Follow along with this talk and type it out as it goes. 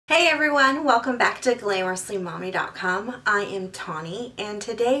Hey everyone, welcome back to glamorouslymommy.com. I am Tawny, and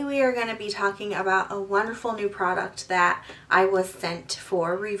today we are going to be talking about a wonderful new product that I was sent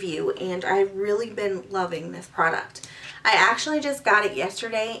for review, and I've really been loving this product. I actually just got it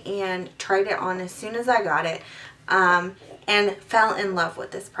yesterday and tried it on as soon as I got it, and fell in love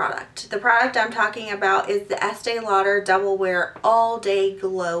with this product. The product I'm talking about is the Estee Lauder Double Wear All Day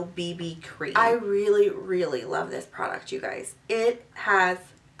Glow BB Cream. I really love this product, you guys. It has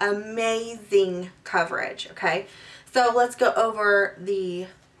amazing coverage. Okay, so let's go over the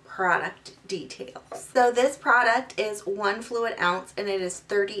product details. So this product is 1 fluid ounce and it is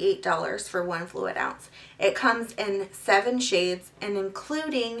 $38 for 1 fluid ounce. It comes in 7 shades and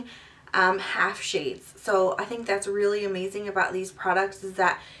including half shades. So I think that's really amazing about these products is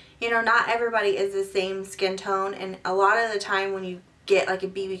that, you know, not everybody is the same skin tone, and a lot of the time when you get like a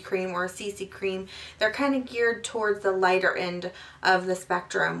BB cream or a CC cream, they're kind of geared towards the lighter end of the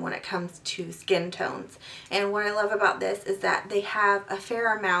spectrum when it comes to skin tones. And what I love about this is that they have a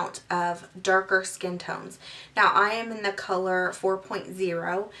fair amount of darker skin tones. Now I am in the color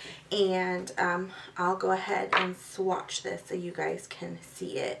 4.0, and I'll go ahead and swatch this so you guys can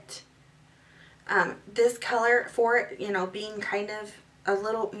see it. This color, for it, you know, being kind of a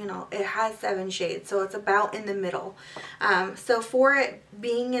little, you know, it has 7 shades, so it's about in the middle. So for it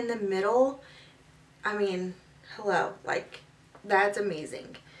being in the middle, I mean, hello, like, that's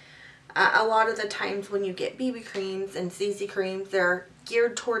amazing. A lot of the times when you get BB creams and CC creams, they're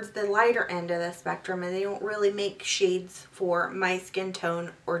geared towards the lighter end of the spectrum and they don't really make shades for my skin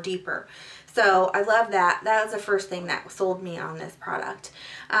tone or deeper. So I love that. That was the first thing that sold me on this product.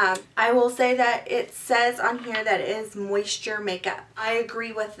 I will say that it says on here that it is moisture makeup. I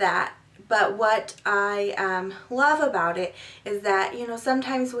agree with that. But what I love about it is that, you know,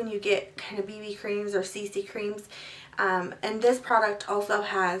 sometimes when you get kind of BB creams or CC creams, and this product also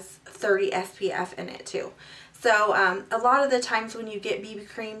has 30 SPF in it too. So a lot of the times when you get BB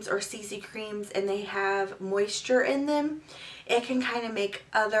creams or CC creams and they have moisture in them, it can kind of make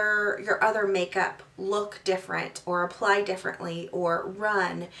your other makeup look different or apply differently or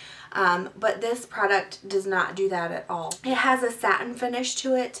run. But this product does not do that at all. It has a satin finish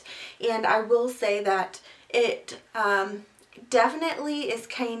to it, and I will say that it definitely is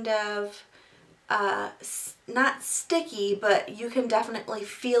kind of not sticky, but you can definitely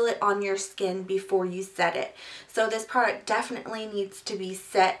feel it on your skin before you set it. So this product definitely needs to be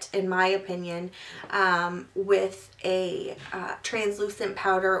set, in my opinion, with a translucent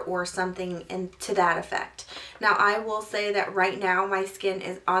powder or something to that effect. Now I will say that right now my skin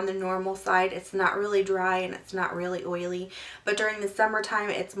is on the normal side. It's not really dry and it's not really oily, but during the summertime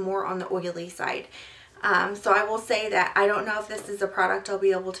it's more on the oily side. So I will say that I don't know if this is a product I'll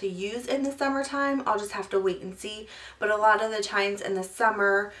be able to use in the summertime. I'll just have to wait and see. But a lot of the times in the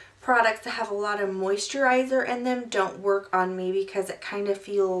summer, products that have a lot of moisturizer in them don't work on me because it kind of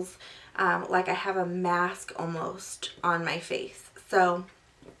feels like I have a mask almost on my face. So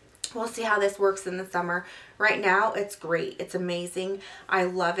we'll see how this works in the summer. Right now, it's great. It's amazing. I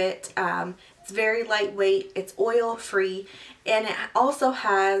love it. It's very lightweight. It's oil-free. And it also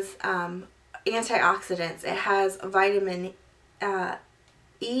has antioxidants. It has vitamin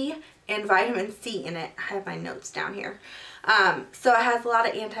E and vitamin C in it. I have my notes down here. So it has a lot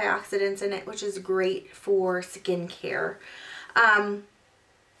of antioxidants in it, which is great for skincare.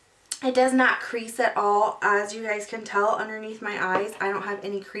 It does not crease at all. As you guys can tell underneath my eyes, I don't have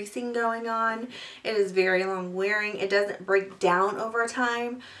any creasing going on. It is very long wearing. It doesn't break down over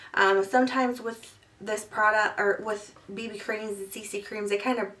time. Sometimes with this product, or with BB creams and CC creams, they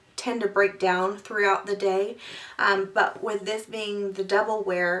kind of tend to break down throughout the day, but with this being the double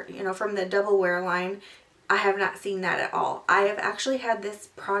wear, you know, from the double wear line, I have not seen that at all. I have actually had this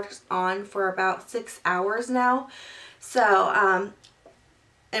product on for about 6 hours now, so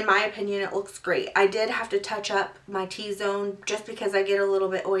in my opinion it looks great. I did have to touch up my T-zone just because I get a little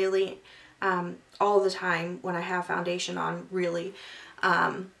bit oily all the time when I have foundation on, really.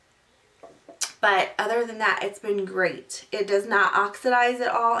 But other than that, it's been great. It does not oxidize at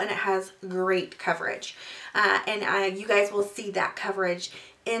all, and it has great coverage. And you guys will see that coverage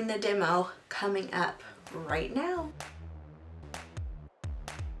in the demo coming up right now.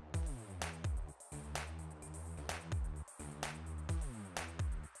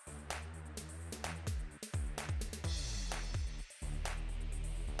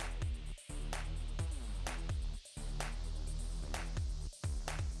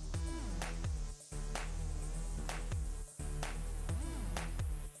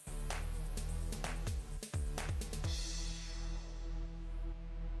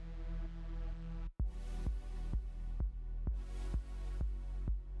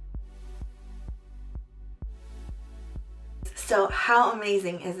 So how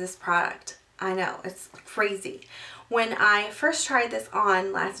amazing is this product? I know, it's crazy. When I first tried this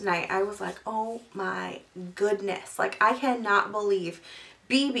on last night, I was like, oh my goodness. Like, I cannot believe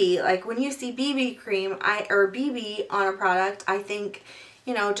BB, like when you see BB cream or BB on a product, I think,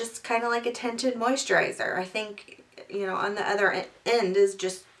 you know, just kind of like a tinted moisturizer. I think, you know, on the other end is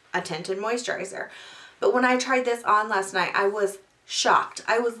just a tinted moisturizer. But when I tried this on last night, I was shocked.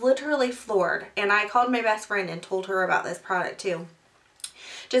 I was literally floored, and I called my best friend and told her about this product too.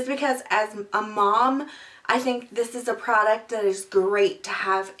 Just because as a mom, I think this is a product that is great to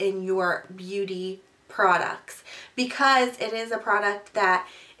have in your beauty products, because it is a product that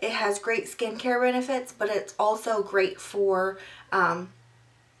it has great skincare benefits, but it's also great for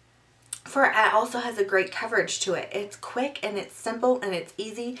it also has a great coverage to it. It's quick and it's simple and it's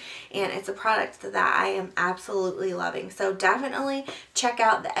easy, and it's a product that I am absolutely loving. So definitely check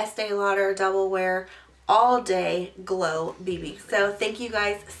out the Estee Lauder Double Wear All Day Glow BB. So thank you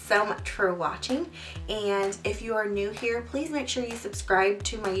guys so much for watching, and if you are new here, please make sure you subscribe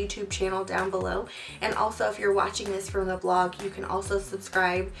to my YouTube channel down below. And also, if you're watching this from the blog, you can also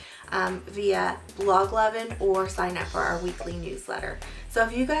subscribe via Blog Lovin' or sign up for our weekly newsletter. So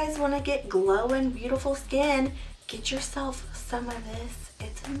if you guys want to get glowing, beautiful skin, get yourself some of this.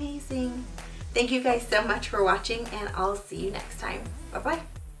 It's amazing. Thank you guys so much for watching, and I'll see you next time.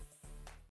 Bye-bye.